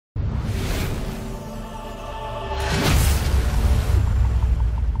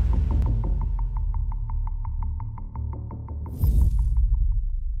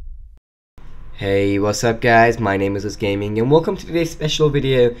Hey, what's up guys, my name is WoodsGaming and welcome to today's special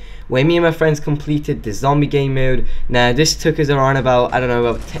video where me and my friends completed the zombie game mode. Now this took us around about,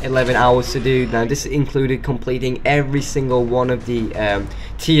 11 hours to do. Now this included completing every single one of the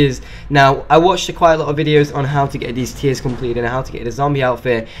tiers. Now I watched quite a lot of videos on how to get these tiers completed and how to get the zombie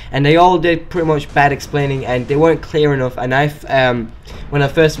outfit, and they all did pretty much bad explaining and they weren't clear enough. And when I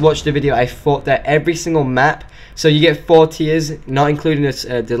first watched the video, I thought that every single map, so you get 4 tiers, not including this,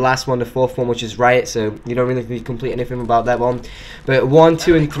 the last one, the 4th one, which is Riot, so you don't really need to complete anything about that one. But 1,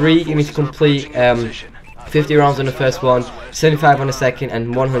 2, and 3, you need to complete 50 rounds on the first one, 75 on the second,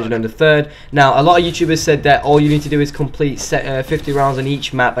 and 100 on the third. Now, a lot of YouTubers said that all you need to do is complete 50 rounds on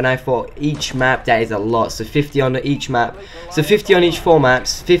each map, and I thought each map, that is a lot. So 50 on each map, so 50 on each 4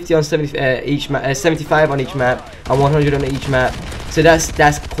 maps, 50 on 75 on each map, and 100 on each map. So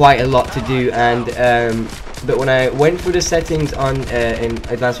that's quite a lot to do. And but when I went through the settings on in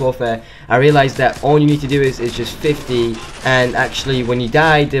Advanced Warfare, I realized that all you need to do is just 50, and actually when you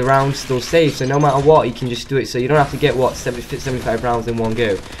die, the rounds still save, so no matter what, you can just do it, so you don't have to get, what, 75 rounds in one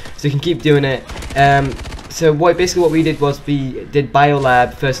go, so you can keep doing it. So basically what we did was we did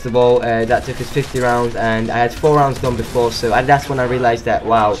Biolab first of all. That took us 50 rounds, and I had 4 rounds done before, so that's when I realized that,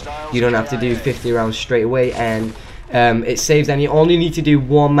 wow, you don't have to do 50 rounds straight away, and it saves, and you only need to do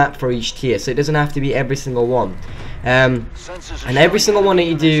 1 map for each tier, so it doesn't have to be every single one. And every single one that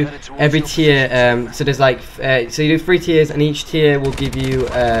you do, every tier, so there's like, so you do 3 tiers, and each tier will give you,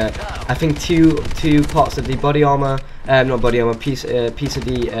 I think two parts of the body armor, not body armor, piece of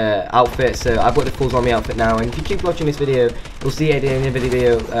the outfit. So I've got the full zombie outfit now, and if you keep watching this video, you'll see it in the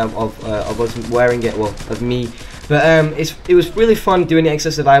video of us wearing it, well, of me. But it was really fun doing the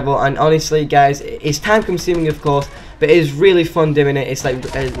EXO survival, and honestly guys, it's time consuming of course, but it is really fun doing it. It's like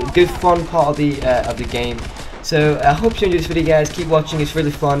a good fun part of the game. So I hope you enjoyed this video guys, keep watching, it's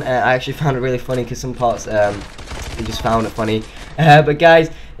really fun. I actually found it really funny because some parts I just found it funny. But guys,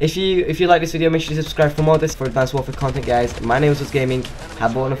 if you like this video, make sure to subscribe for more of this for Advanced Warfare content guys. My name is WoodsGaming,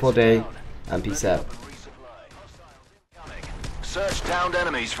 have a wonderful day, and peace out. Search downed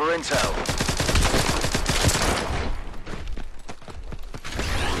enemies for intel.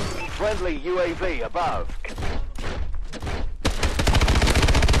 Friendly UAV above.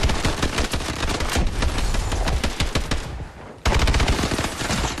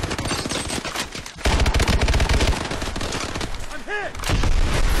 I'm hit.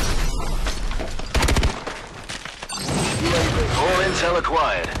 All intel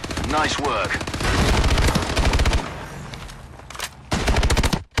acquired. Nice work.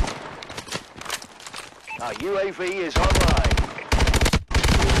 Our UAV is online.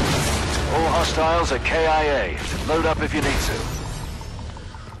 All hostiles are KIA. Load up if you need to.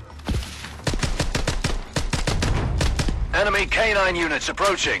 Enemy K9 units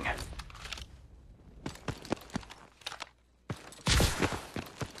approaching.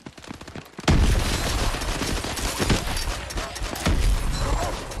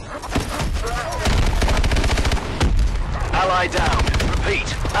 Ally downed.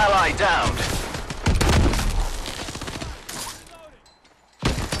 Repeat, ally downed.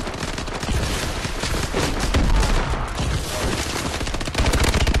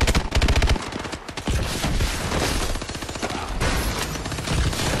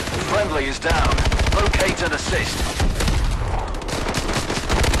 Friendly is down. Locate and assist.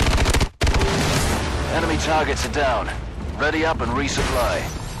 Enemy targets are down. Ready up and resupply.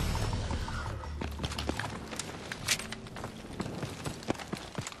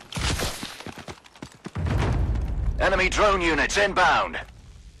 Enemy drone units inbound.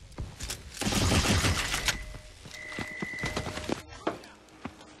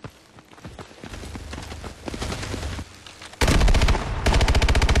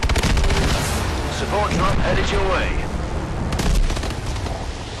 Support drop headed your way.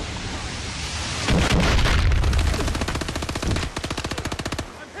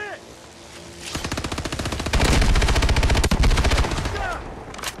 I'm hit.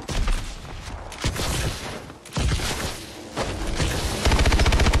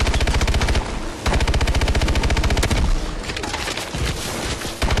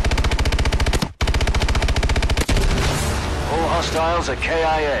 All hostiles are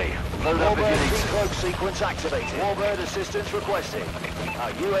KIA. Load up if you need to. Decloak sequence activated. Warbird assistance requested.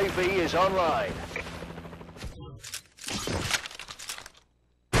 Our UAV is online.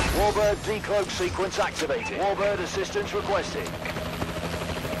 Warbird decloak sequence activated. Warbird assistance requested.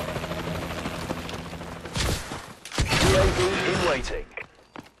 UAV in waiting.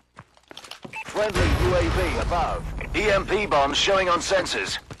 Friendly UAV above. EMP bombs showing on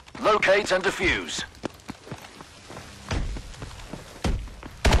sensors. Locate and defuse.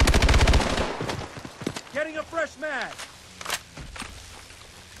 Mad!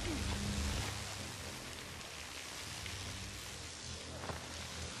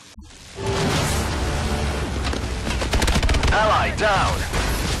 Ally down.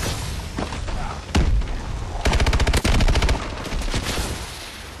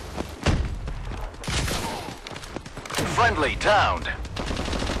 Friendly downed.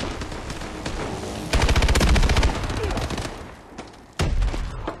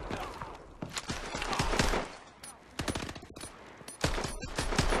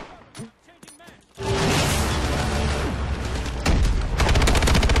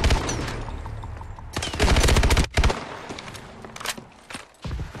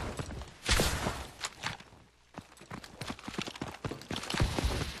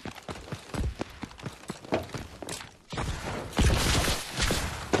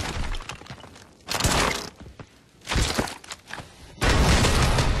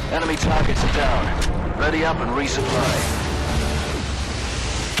 Enemy targets are down. Ready up and resupply.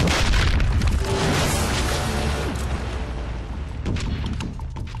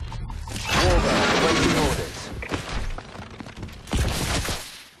 Warbird awaiting orders.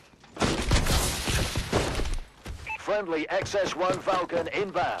 Friendly XS-1 Falcon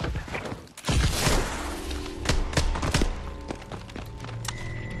inbound.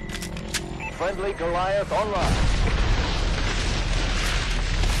 Friendly Goliath online.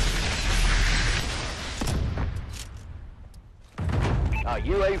 Our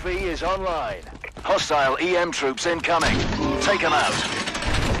UAV is online. Hostile EM troops incoming. Take them out.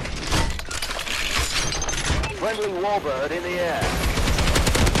 Friendly Warbird in the air.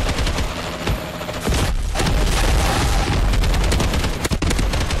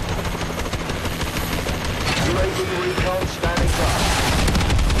 UAV recon standing by.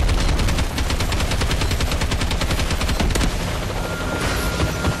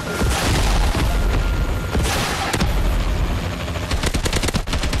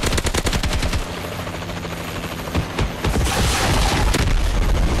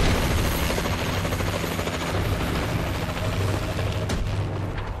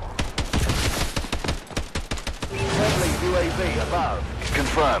 UAV above.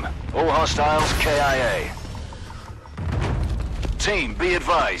 Confirm. All hostiles KIA. Team, be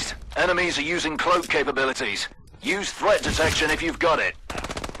advised. Enemies are using cloak capabilities. Use threat detection if you've got it.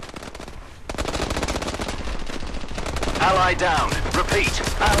 Ally down. Repeat.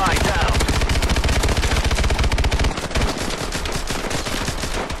 Ally down.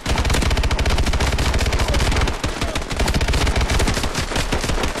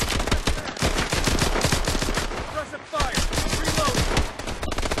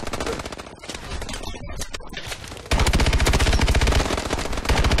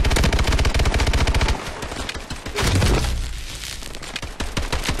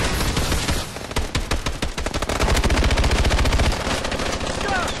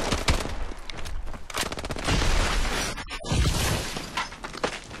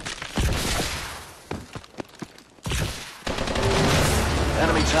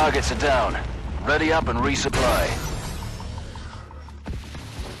 Enemy targets are down. Ready up and resupply.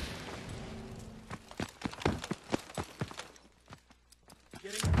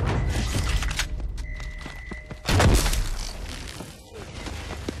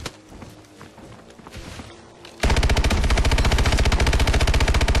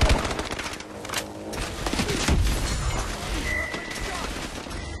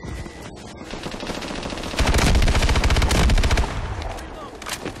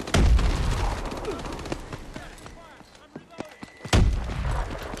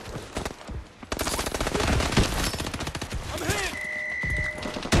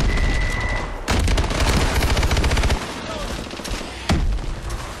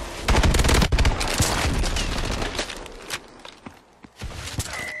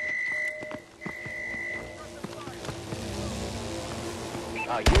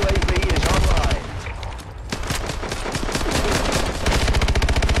 Our UAV is online.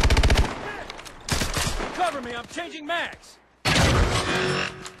 Cover me, I'm changing mags!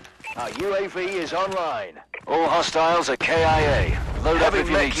 Our UAV is online. All hostiles are KIA. Load up if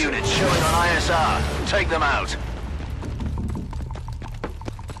you need to. Units showing on ISR. Take them out.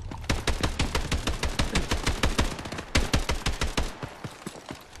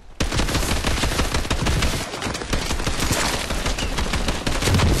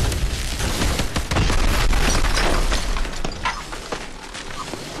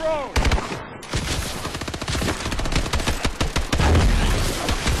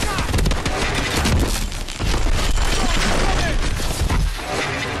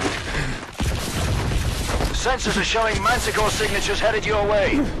 Sensors are showing Manticore signatures headed your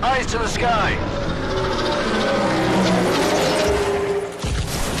way. Eyes to the sky.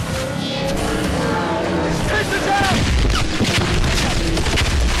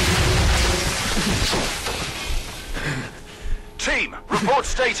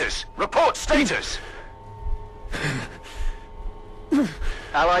 status! Report status!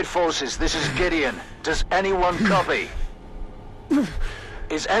 Allied forces, this is Gideon. Does anyone copy?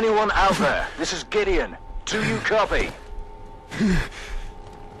 Is anyone out there? This is Gideon. Do you copy?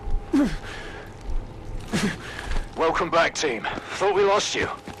 Welcome back, team. Thought we lost you.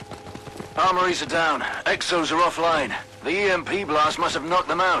 Armories are down. EXOs are offline. The EMP blast must have knocked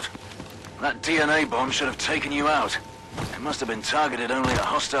them out. That DNA bomb should have taken you out. It must have been targeted only at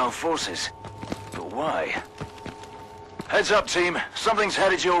hostile forces. But why? Heads up, team. Something's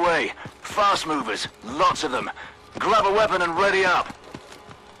headed your way. Fast movers. Lots of them. Grab a weapon and ready up.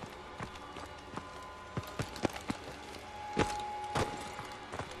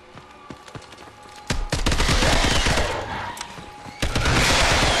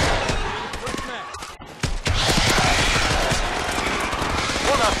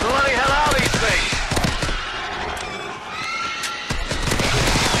 What the bloody hell are these things?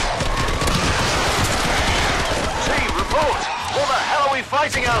 Team, report! What the hell are we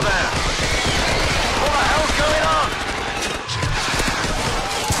fighting out there? What the hell's going on?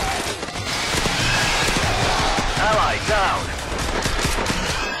 Ally down.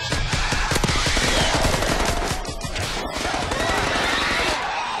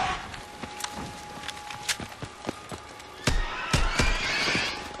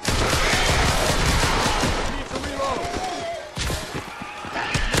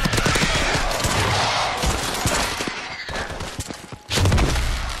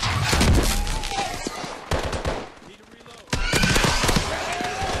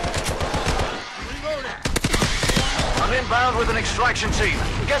 Inbound with an extraction team.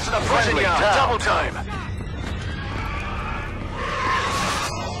 Get to the prison yard. Double time.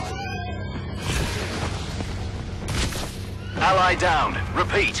 Ally downed.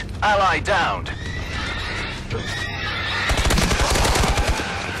 Repeat. Ally downed.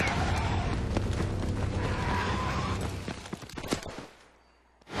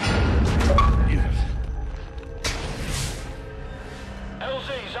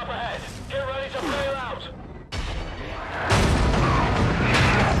 LZ's up ahead. Get ready to bail out.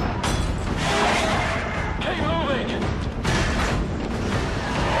 Keep moving!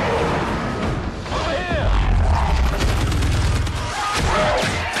 Over here!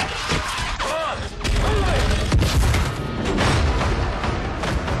 Come on! Move it!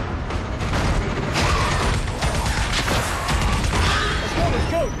 Let's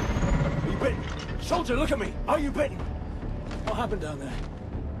go! Are you bitten? Soldier, look at me! Are you bitten? What happened down there?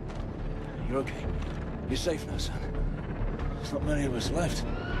 You're okay. You're safe now, son. There's not many of us left.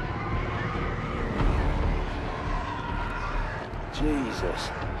 Jesus.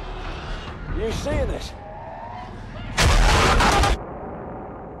 You seeing this?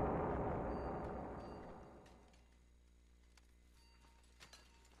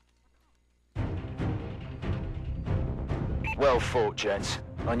 Well fought, gents.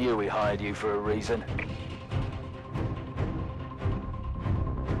 I knew we hired you for a reason.